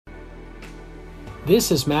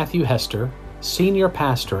This is Matthew Hester, Senior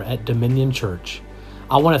Pastor at Dominion Church.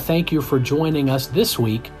 I want to thank you for joining us this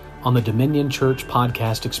week on the Dominion Church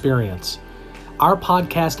podcast experience. Our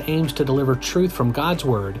podcast aims to deliver truth from God's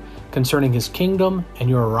Word concerning His kingdom and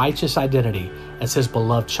your righteous identity as His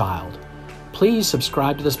beloved child. Please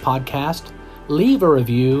subscribe to this podcast, leave a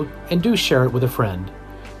review, and do share it with a friend.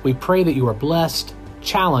 We pray that you are blessed,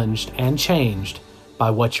 challenged, and changed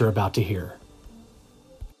by what you're about to hear.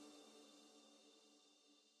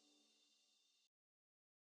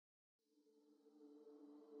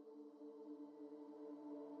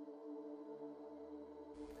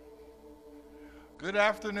 Good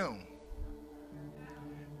afternoon,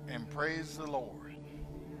 and praise the Lord.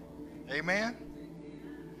 Amen?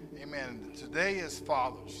 Amen. Today is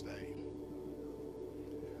Father's Day.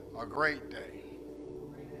 A great day.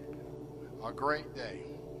 A great day.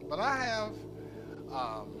 But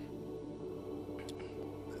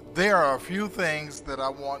there are a few things that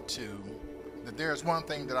there's one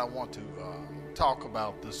thing that I want to talk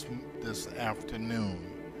about this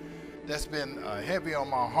afternoon that's been heavy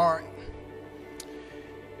on my heart.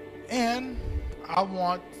 And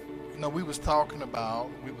we was thinking about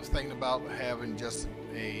having just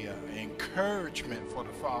a encouragement for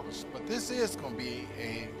the fathers, but this is going to be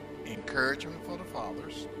a encouragement for the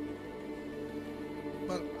fathers.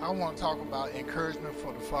 But I want to talk about encouragement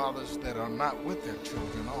for the fathers that are not with their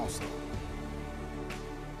children also.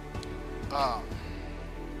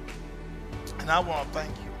 And I want to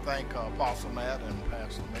thank Apostle Matt and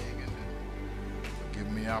Pastor Megan for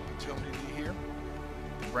giving me the opportunity here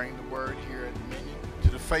to bring the word here at Dominion.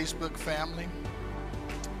 To the Facebook family,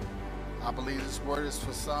 I believe this word is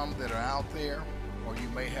for some that are out there, or you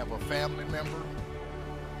may have a family member,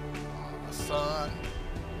 a son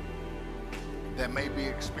that may be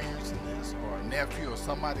experiencing this, or a nephew or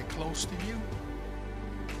somebody close to you.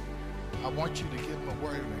 I want you to give them a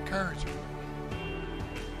word of encouragement,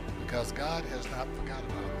 because God has not forgotten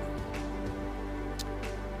about them.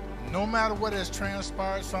 No matter what has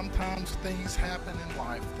transpired, sometimes things happen in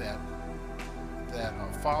life that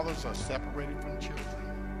fathers are separated from children.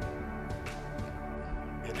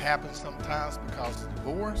 It happens sometimes because of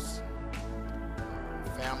divorce,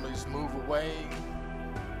 families move away,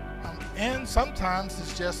 and sometimes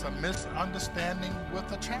it's just a misunderstanding with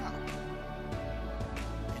a child.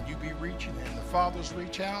 And you be reaching, and the fathers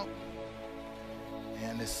reach out,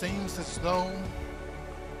 and it seems as though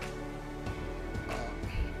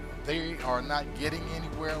they are not getting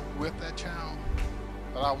anywhere with that child.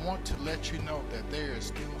 But I want to let you know that there is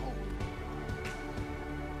still hope.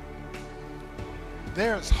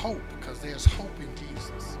 There is hope, because there's hope in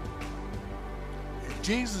Jesus. And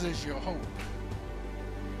Jesus is your hope.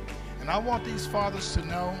 And I want these fathers to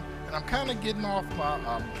know, and I'm kind of getting off my,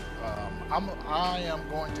 I am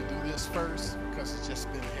going to do this first because it's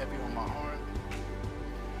just been heavy on my heart.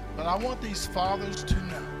 But I want these fathers to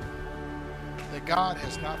know that God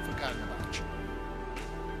has not forgotten about you.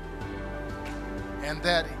 And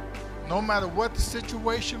that no matter what the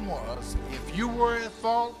situation was, if you were at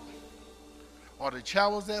fault or the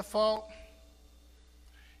child was at fault,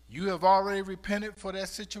 you have already repented for that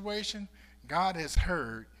situation. God has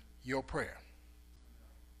heard your prayer.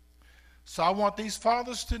 So I want these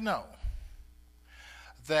fathers to know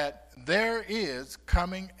that there is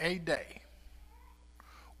coming a day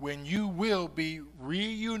when you will be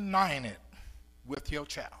reunited with your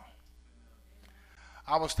child.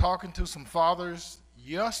 I was talking to some fathers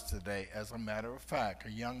yesterday, as a matter of fact,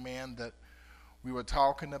 a young man that we were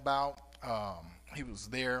talking about. He was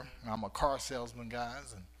there. I'm a car salesman,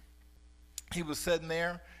 guys, and he was sitting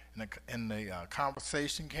there, and the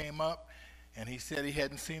conversation came up, and he said he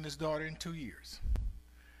hadn't seen his daughter in 2 years,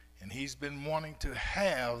 and he's been wanting to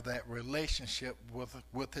have that relationship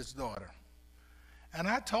with his daughter. And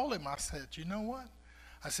I told him, I said, you know what?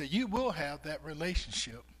 I said, you will have that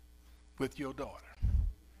relationship with your daughter.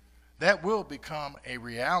 That will become a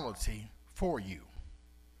reality for you.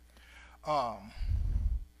 And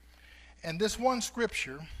this one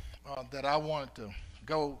scripture that I wanted to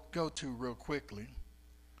go to real quickly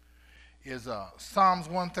is Psalms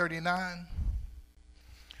 139,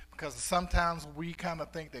 because sometimes we kind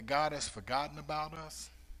of think that God has forgotten about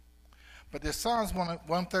us. But this Psalms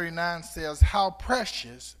 139 says, how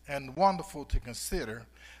precious and wonderful to consider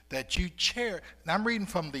that you cherish, and I'm reading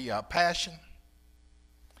from the Passion,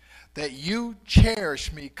 that you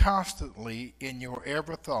cherish me constantly in your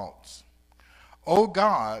ever thoughts. O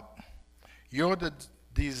God, your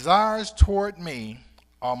desires toward me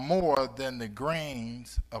are more than the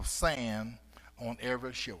grains of sand on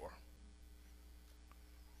every shore.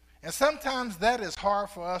 And sometimes that is hard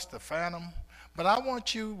for us to fathom, But I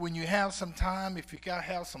want you, when you have some time, if you got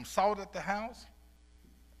have some salt at the house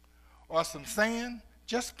or some sand,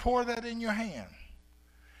 just pour that in your hand.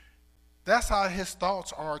 That's how his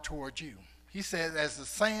thoughts are toward you. He said, as the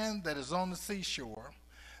sand that is on the seashore,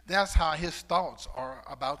 that's how his thoughts are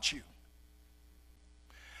about you.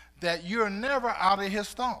 That you're never out of his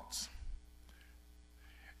thoughts.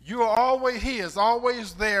 He is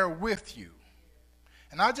always there with you.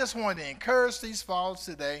 And I just want to encourage these fathers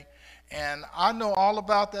today, and I know all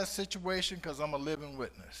about that situation because I'm a living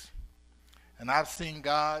witness. And I've seen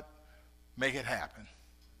God make it happen.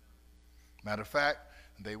 Matter of fact,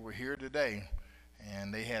 they were here today,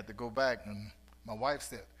 and they had to go back, and my wife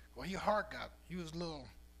said, well, your heart he was a little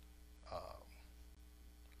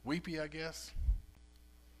weepy, I guess.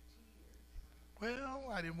 Well,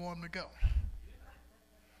 I didn't want them to go.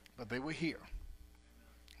 But they were here.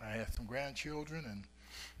 I had some grandchildren, and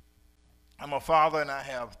I'm a father, and I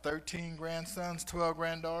have 13 grandsons, 12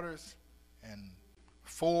 granddaughters, and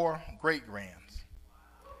 4 great-grands.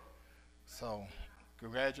 So,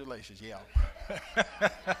 congratulations, yeah.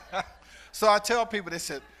 So I tell people, they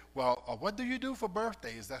said, well, what do you do for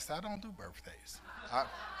birthdays? I said, I don't do birthdays.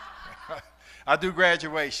 I do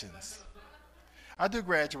graduations.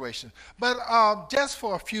 But just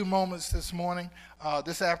for a few moments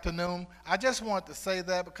this afternoon, I just wanted to say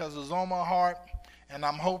that because it was on my heart, and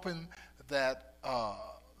I'm hoping that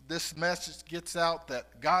this message gets out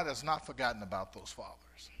that God has not forgotten about those fathers.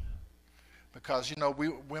 Because,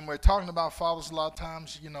 when we're talking about fathers a lot of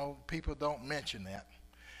times, people don't mention that.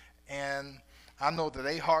 And I know that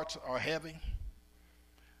their hearts are heavy.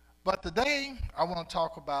 But today, I want to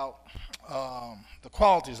talk about the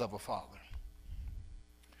qualities of a father.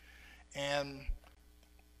 And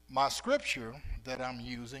my scripture that I'm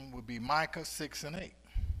using would be Micah 6:8.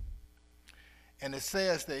 And it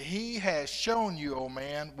says that he has shown you, O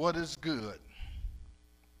man, what is good.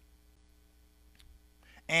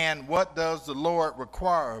 And what does the Lord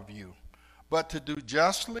require of you? But to do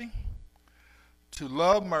justly, to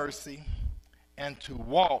love mercy, and to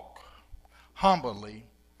walk humbly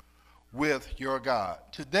with your God.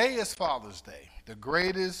 Today is Father's Day. The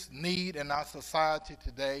greatest need in our society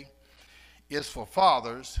today is for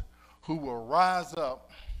fathers who will rise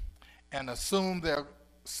up and assume their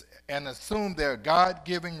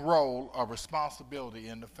God-given role of responsibility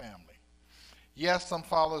in the family. Yes, some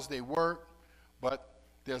fathers, they work, but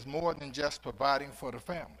there's more than just providing for the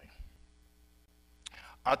family.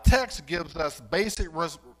 Our text gives us basic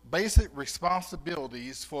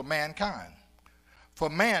responsibilities for mankind, for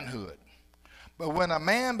manhood. But when a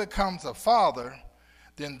man becomes a father,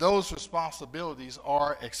 then those responsibilities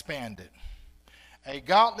are expanded. A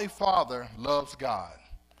godly father loves God.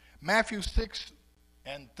 Matthew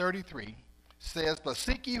 6:33 says, but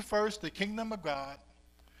seek ye first the kingdom of God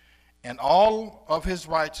and all of his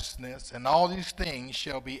righteousness, and all these things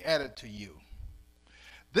shall be added to you.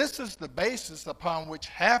 This is the basis upon which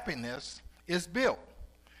happiness is built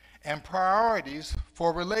and priorities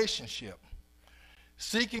for relationship.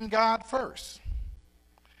 Seeking God first,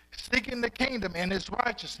 seeking the kingdom and his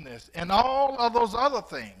righteousness, and all of those other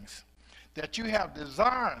things that you have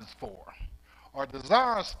desires for, or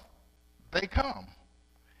desires, they come.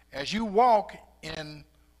 As you walk in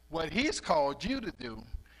what he's called you to do,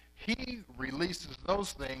 he releases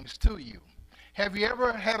those things to you. Have you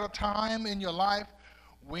ever had a time in your life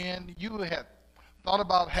when you had thought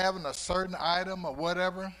about having a certain item or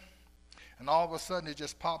whatever, and all of a sudden it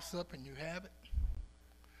just pops up and you have it?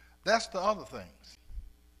 That's the other things.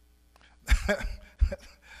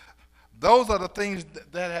 Those are the things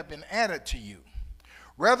that have been added to you.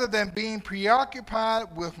 Rather than being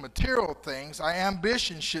preoccupied with material things, our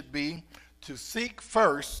ambition should be to seek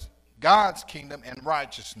first God's kingdom and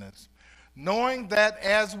righteousness, knowing that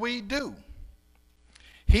as we do,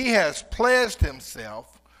 he has pledged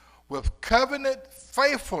himself with covenant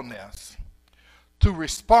faithfulness to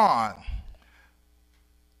respond.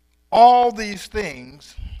 All these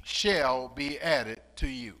things shall be added to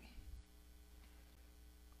you.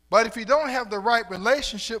 But if you don't have the right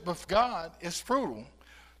relationship with God, it's futile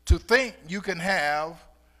to think you can have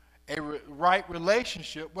a right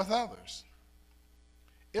relationship with others.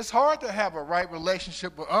 It's hard to have a right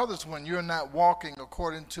relationship with others when you're not walking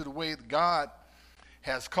according to the way that God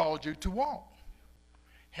has called you to walk,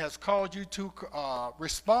 has called you to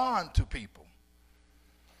respond to people.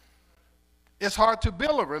 It's hard to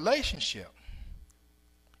build a relationship.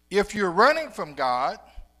 If you're running from God,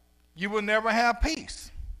 you will never have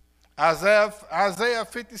peace. Isaiah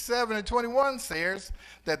 57:21 says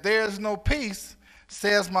that there is no peace,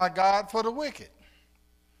 says my God, for the wicked.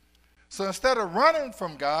 So instead of running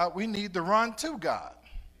from God, we need to run to God.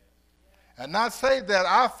 And not say that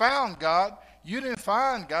I found God. You didn't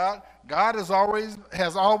find God. God has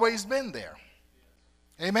always been there.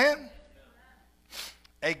 Amen?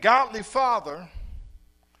 A godly father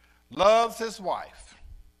loves his wife.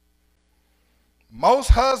 Most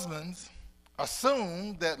husbands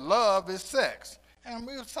assume that love is sex. And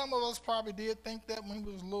some of us probably did think that when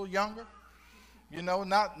we was a little younger,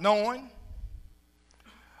 not knowing.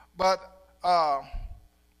 But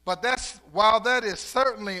while that is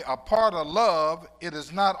certainly a part of love, it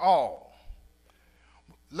is not all.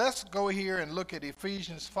 Let's go here and look at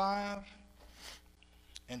Ephesians 5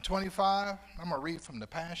 and 25. I'm going to read from the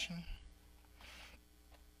Passion.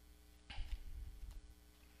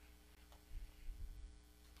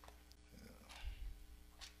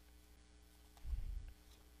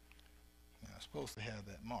 I'm supposed to have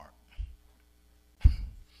that mark.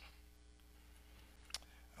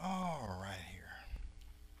 All right here.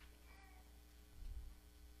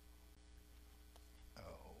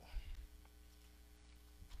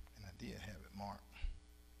 Did have it marked.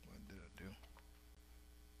 What did I do?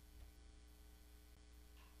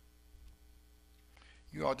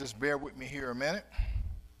 You all just bear with me here a minute.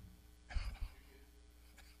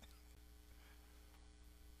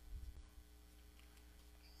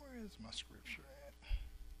 Where is my scripture at?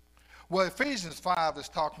 Well, Ephesians 5 is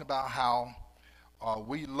talking about how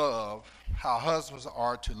how husbands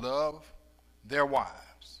are to love their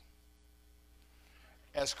wives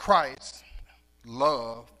as Christ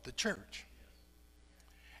loved the church.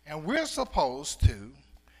 And we're supposed to,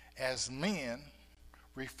 as men,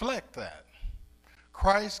 reflect that.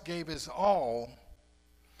 Christ gave his all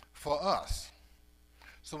for us.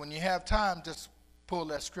 So when you have time, just pull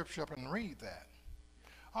that scripture up and read that.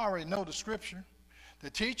 I already know the scripture. The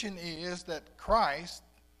teaching is that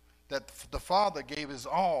that the Father gave his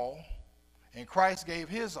all, and Christ gave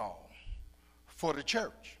his all for the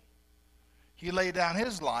church. He laid down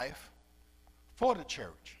his life for the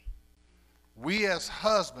church. We as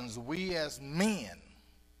husbands, we as men,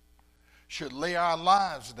 should lay our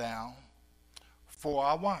lives down for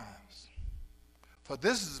our wives. For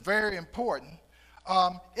this is very important.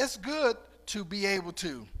 It's good to be able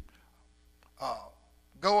to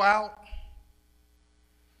go out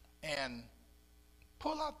and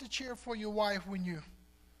pull out the chair for your wife when you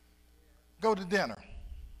go to dinner.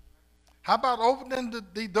 How about opening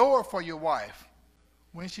the door for your wife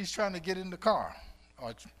when she's trying to get in the car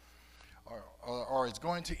or is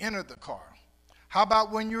going to enter the car? How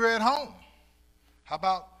about when you're at home? How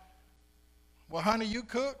about, well, honey, you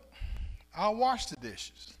cook, I'll wash the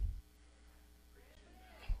dishes.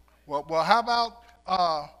 Well, how about,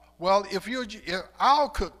 if I'll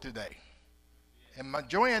cook today. And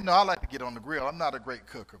Joanne, I like to get on the grill. I'm not a great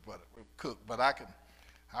cooker, but I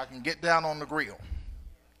can get down on the grill.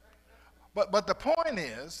 But the point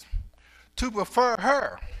is to prefer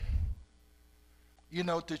her,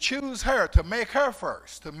 to choose her, to make her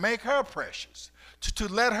first, to make her precious, to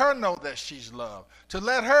let her know that she's loved, to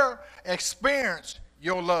let her experience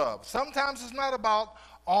your love. Sometimes it's not about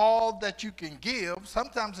all that you can give.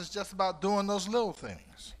 Sometimes it's just about doing those little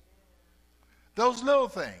things. Those little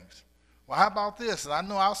things. Well, how about this? And I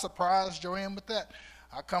know I'll surprise Joanne with that.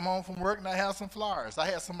 I come home from work and I have some flowers. I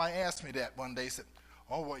had somebody ask me that one day. Said,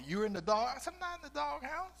 "Oh, well, you're in the dog?" I said, "I'm not in the dog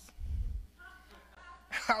house."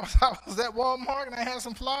 I was at Walmart and I had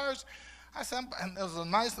some flowers. I said, and there was a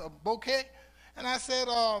nice bouquet. And I said,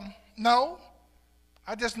 no,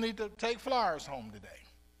 I just need to take flowers home today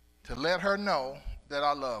to let her know that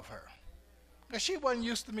I love her. Because she wasn't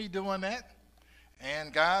used to me doing that.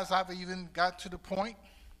 And guys, I've even got to the point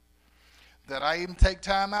that I even take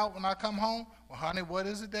time out when I come home. Well, honey, what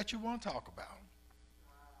is it that you want to talk about?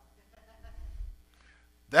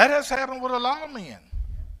 That has happened with a lot of men,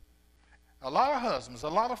 a lot of husbands, a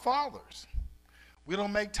lot of fathers. We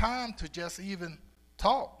don't make time to just even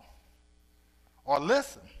talk or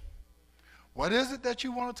listen. What is it that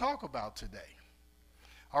you want to talk about today?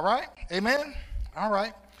 All right? Amen? All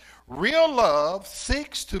right. Real love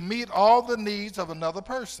seeks to meet all the needs of another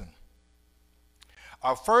person.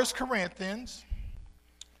 1 Corinthians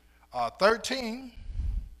 13,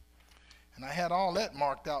 and I had all that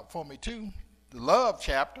marked out for me too, the love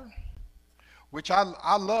chapter, which I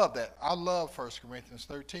love that. I love 1 Corinthians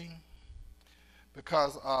 13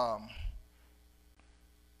 because,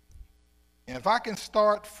 and if I can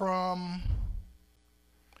start from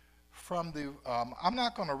the, I'm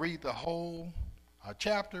not going to read the whole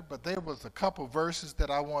chapter, but there was a couple verses that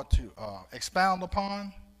I want to expound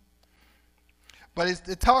upon. But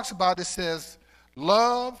it talks about, it says,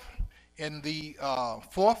 love in the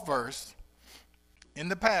fourth verse in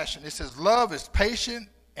the Passion. It says, love is patient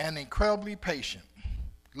and incredibly patient.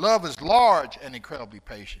 Love is large and incredibly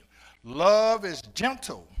patient. Love is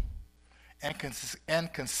gentle and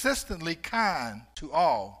consistently kind to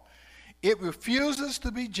all. It refuses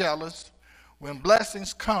to be jealous when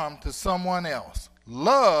blessings come to someone else.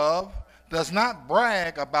 Love does not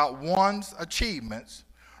brag about one's achievements,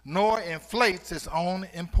 nor inflates its own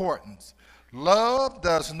importance. Love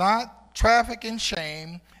does not traffic in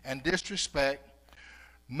shame and disrespect,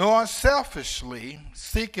 nor selfishly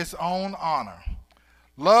seek its own honor.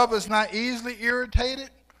 Love is not easily irritated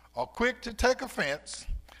or quick to take offense.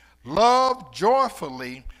 Love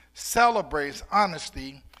joyfully celebrates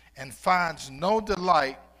honesty and finds no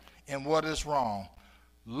delight in what is wrong.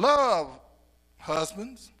 Love,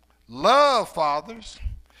 husbands, love, fathers,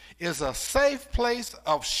 is a safe place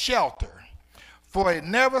of shelter, for it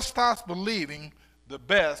never stops believing the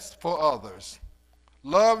best for others.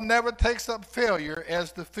 Love never takes up failure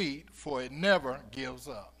as defeat, for it never gives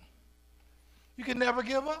up. You can never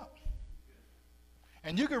give up.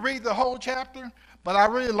 And you can read the whole chapter, but I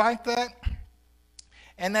really like that.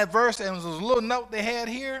 And that verse, and there's a little note they had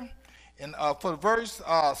here. And for verse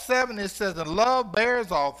 7, it says, "And love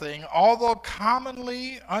bears all things, although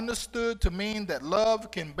commonly understood to mean that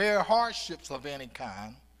love can bear hardships of any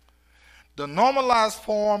kind. The normalized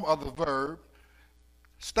form of the verb,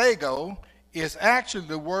 stego, is actually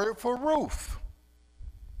the word for roof,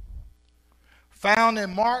 found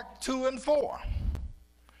in Mark 2 and 4.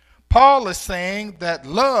 Paul is saying that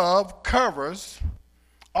love covers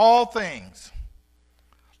all things,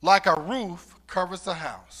 like a roof covers a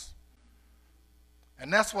house.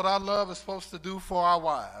 And that's what our love is supposed to do for our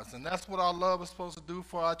wives, and that's what our love is supposed to do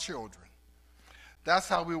for our children. That's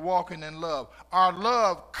how we're walking in love. Our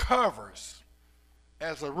love covers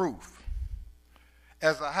as a roof,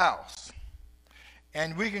 as a house.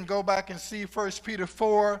 And we can go back and see 1 Peter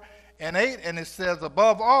 4 and 8, and it says,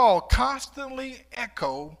 "Above all, constantly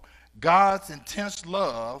echo God's intense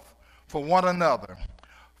love for one another.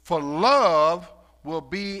 For love will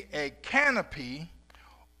be a canopy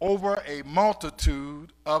over a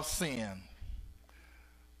multitude of sin."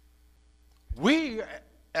 We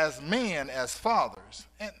as men, as fathers,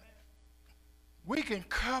 and we can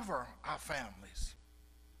cover our families.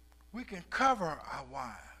 We can cover our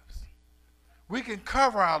wives. We can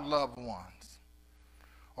cover our loved ones.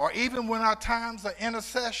 Or even when our times of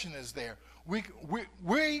intercession is there, we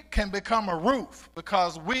can become a roof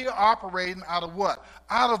because we are operating out of what?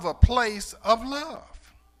 Out of a place of love.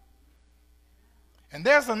 And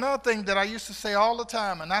there's another thing that I used to say all the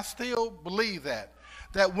time, and I still believe that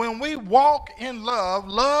when we walk in love,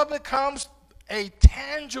 love becomes it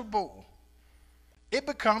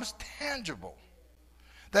becomes tangible.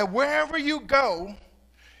 That wherever you go,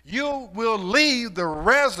 you will leave the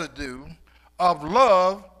residue of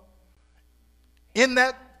love in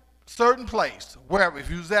that certain place. Wherever, if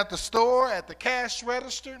you was at the store, at the cash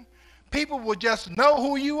register, people will just know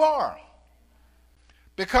who you are.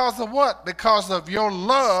 Because of what? Because of your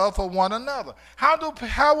love for one another.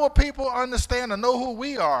 How will people understand and know who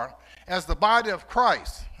we are as the body of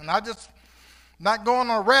Christ? And I just not going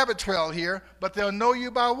on a rabbit trail here, but they'll know you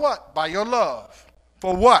by what? By your love.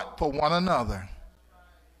 For what? For one another.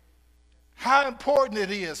 How important it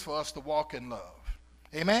is for us to walk in love.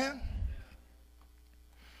 Amen?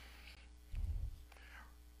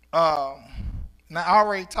 Now, I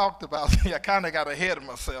already talked about, I kind of got ahead of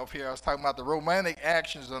myself here. I was talking about the romantic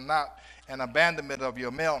actions are not an abandonment of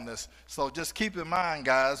your maleness. So just keep in mind,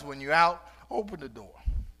 guys, when you're out, open the door.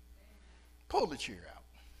 Pull the chair out.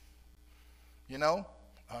 You know,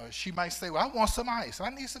 she might say, "Well, I want some ice. I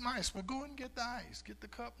need some ice." Well, go and get the ice. Get the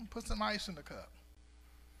cup and put some ice in the cup.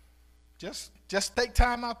 Just take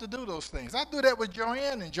time out to do those things. I do that with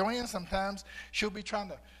Joanne, and Joanne sometimes, she'll be trying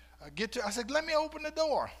to get to, I said, "Let me open the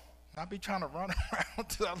door." I'll be trying to run around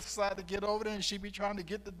to the other side to get over there, and she'd be trying to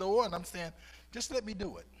get the door, and I'm saying, just let me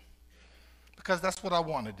do it, because that's what I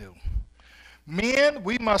want to do. Men,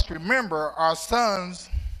 we must remember our sons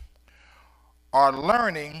are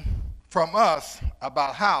learning from us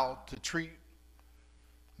about how to treat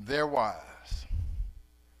their wives,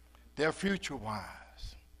 their future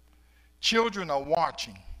wives. Children are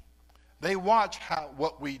watching. They watch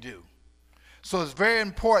what we do. So it's very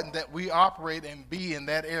important that we operate and be in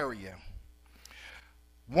that area.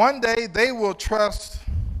 One day they will treat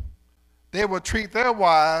their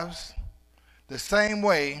wives the same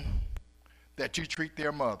way that you treat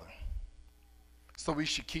their mother. So we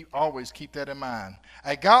should always keep that in mind.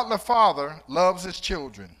 A godly father loves his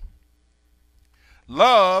children.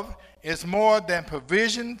 Love is more than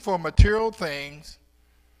provision for material things.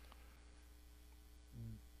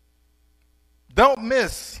 Don't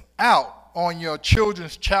miss out on your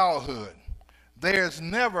children's childhood. there's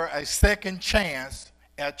never a second chance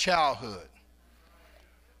at childhood.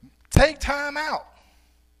 Take time out.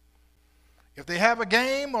 If they have a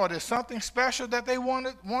game or there's something special that they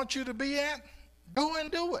want you to be at, go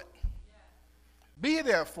and do it. Be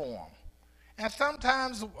there for them. And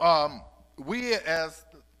sometimes we, as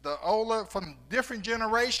the older, from different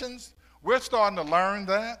generations, we're starting to learn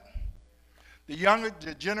that. The younger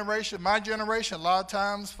generation, my generation, a lot of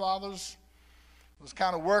times fathers was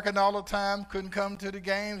kind of working all the time, couldn't come to the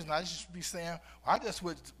games, and I just be saying, I just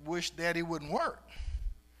wish Daddy wouldn't work.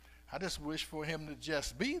 I just wish for him to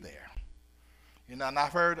just be there. You know, and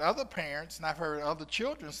I've heard other parents and I've heard other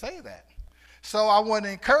children say that. So I want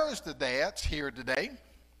to encourage the dads here today,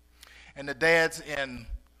 and the dads in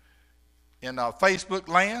Facebook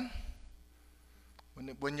land.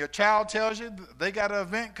 When your child tells you they got an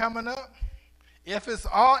event coming up, if it's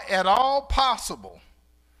at all possible,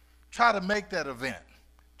 try to make that event.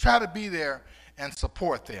 Try to be there and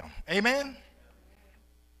support them. Amen?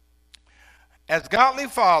 As godly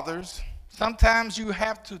fathers, sometimes you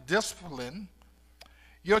have to discipline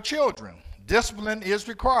your children. Discipline is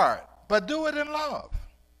required, but do it in love.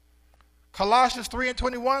 Colossians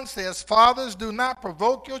 3:21 says, fathers, do not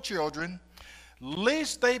provoke your children,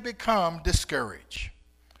 lest they become discouraged.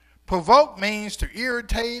 Provoke means to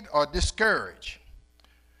irritate or discourage.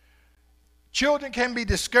 Children can be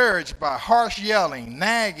discouraged by harsh yelling,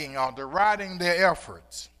 nagging, or deriding their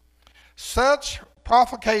efforts. Such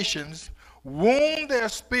provocations wound their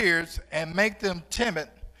spirits and make them timid,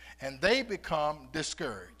 and they become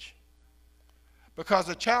discouraged. Because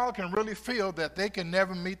a child can really feel that they can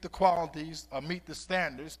never meet the qualities or meet the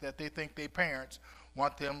standards that they think their parents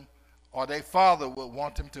want them, or their father would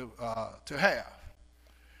want them to have.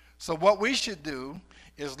 So what we should do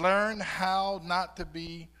is learn how not to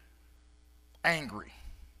be angry.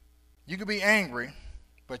 You can be angry,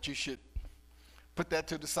 but you should put that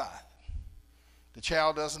to the side. The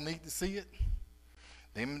child doesn't need to see it.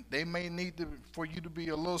 They may need for you to be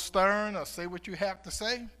a little stern or say what you have to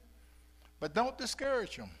say, but don't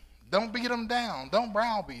discourage them. Don't beat them down. Don't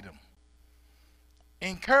browbeat them.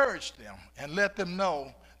 Encourage them and let them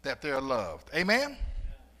know that they're loved. Amen?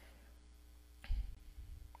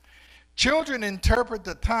 Children interpret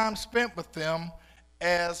the time spent with them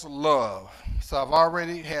as love. So I've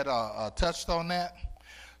already had touched on that.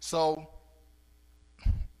 So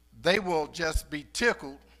they will just be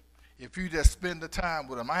tickled if you just spend the time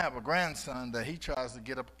with them. I have a grandson that he tries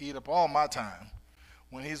to eat up all my time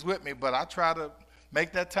when he's with me, but I try to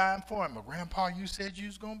make that time for him. But Grandpa, you said you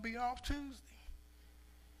was going to be off Tuesday,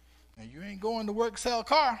 and you ain't going to work, sell a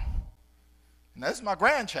car. And that's my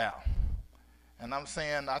grandchild. And I'm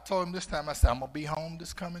saying, I told him this time, I said, I'm going to be home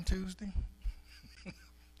this coming Tuesday.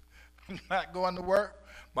 I'm not going to work,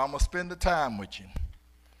 but I'm going to spend the time with you.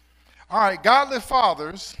 All right, godly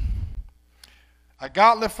fathers. A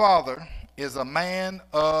godly father is a man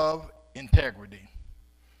of integrity.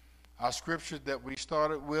 Our scripture that we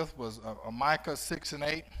started with was Micah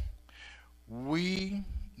 6:8. We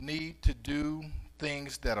need to do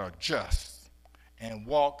things that are just and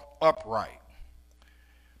walk upright.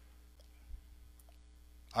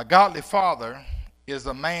 A godly father is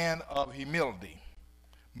a man of humility,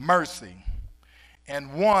 mercy,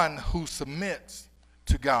 and one who submits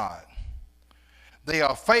to God. They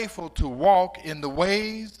are faithful to walk in the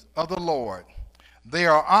ways of the Lord. They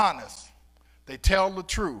are honest. They tell the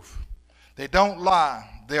truth. They don't lie.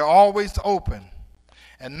 They're always open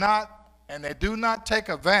and they do not take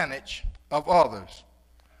advantage of others.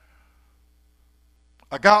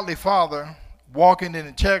 A godly father walking in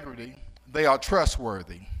integrity, they are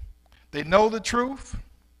trustworthy. They know the truth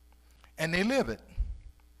and they live it.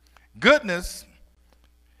 Goodness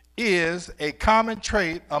is a common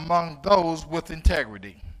trait among those with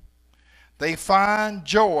integrity. They find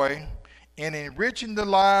joy in enriching the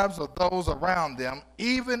lives of those around them,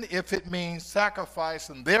 even if it means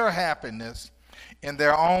sacrificing their happiness in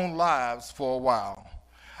their own lives for a while.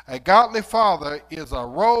 A godly father is a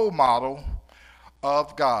role model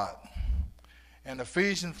of God. And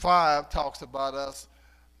Ephesians 5 talks about us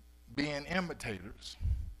being imitators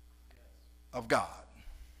of God.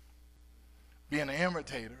 Being an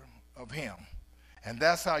imitator of him. And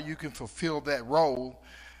that's how you can fulfill that role,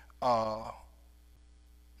 how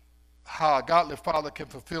a godly father can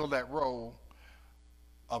fulfill that role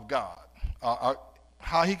of God.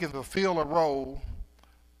 How he can fulfill a role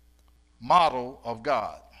model of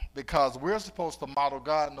God. Because we're supposed to model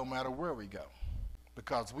God no matter where we go.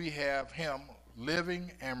 Because we have him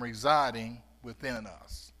living and residing within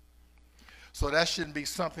us. So that shouldn't be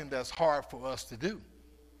something that's hard for us to do.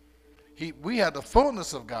 We have the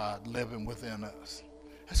fullness of God living within us.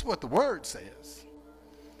 That's what the word says.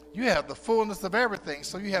 You have the fullness of everything,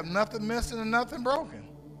 so you have nothing missing and nothing broken.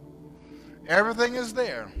 Everything is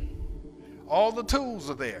there. All the tools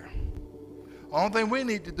are there. Only thing we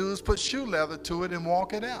need to do is put shoe leather to it and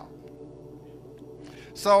walk it out.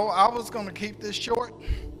 So I was going to keep this short,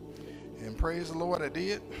 and praise the Lord I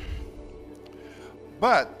did.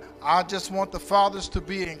 But I just want the fathers to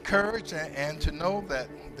be encouraged and to know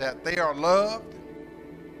that they are loved,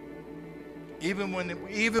 even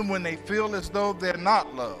when they feel as though they're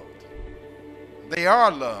not loved. They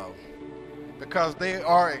are loved because they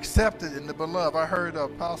are accepted in the beloved. I heard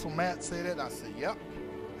Apostle Matt say that. I said, yep,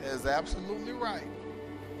 that is absolutely right.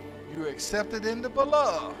 You're accepted in the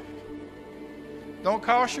beloved. Don't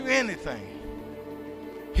cost you anything.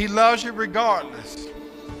 He loves you regardless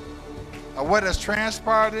of what has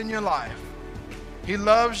transpired in your life. He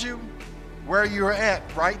loves you where you're at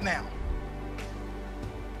right now.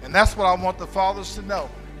 And that's what I want the fathers to know.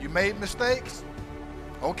 You made mistakes,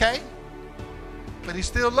 okay, but he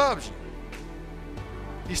still loves you.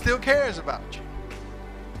 He still cares about you.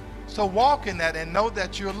 So walk in that and know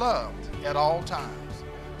that you're loved at all times.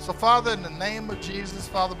 So Father, in the name of Jesus,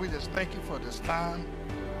 Father, we just thank you for this time.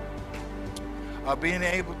 Being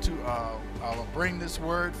able to bring this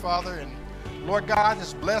word, Father. And Lord God,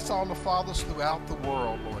 just bless all the fathers throughout the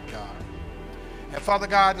world, Lord God. And Father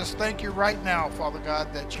God, just thank you right now, Father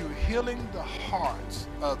God, that you're healing the hearts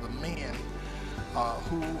of the men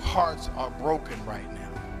whose hearts are broken right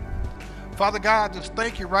now. Father God, just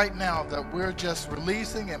thank you right now that we're just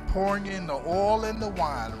releasing and pouring in the oil and the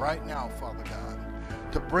wine right now, Father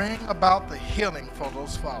God, to bring about the healing for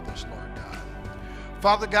those fathers, Lord God.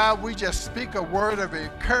 Father God, we just speak a word of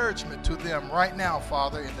encouragement to them right now,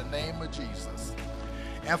 Father, in the name of Jesus.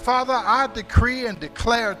 And Father, I decree and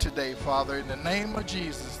declare today, Father, in the name of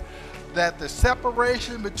Jesus, that the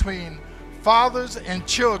separation between fathers and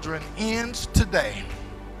children ends today.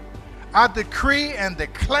 I decree and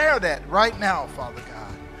declare that right now, Father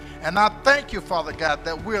God. And I thank you, Father God,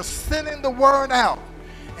 that we're sending the word out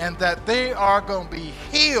and that they are going to be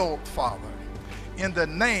healed, Father, in the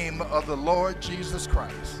name of the Lord Jesus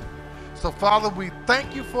Christ. So, Father, we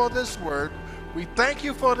thank you for this word. We thank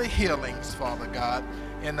you for the healings, Father God.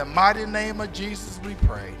 In the mighty name of Jesus we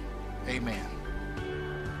pray. Amen.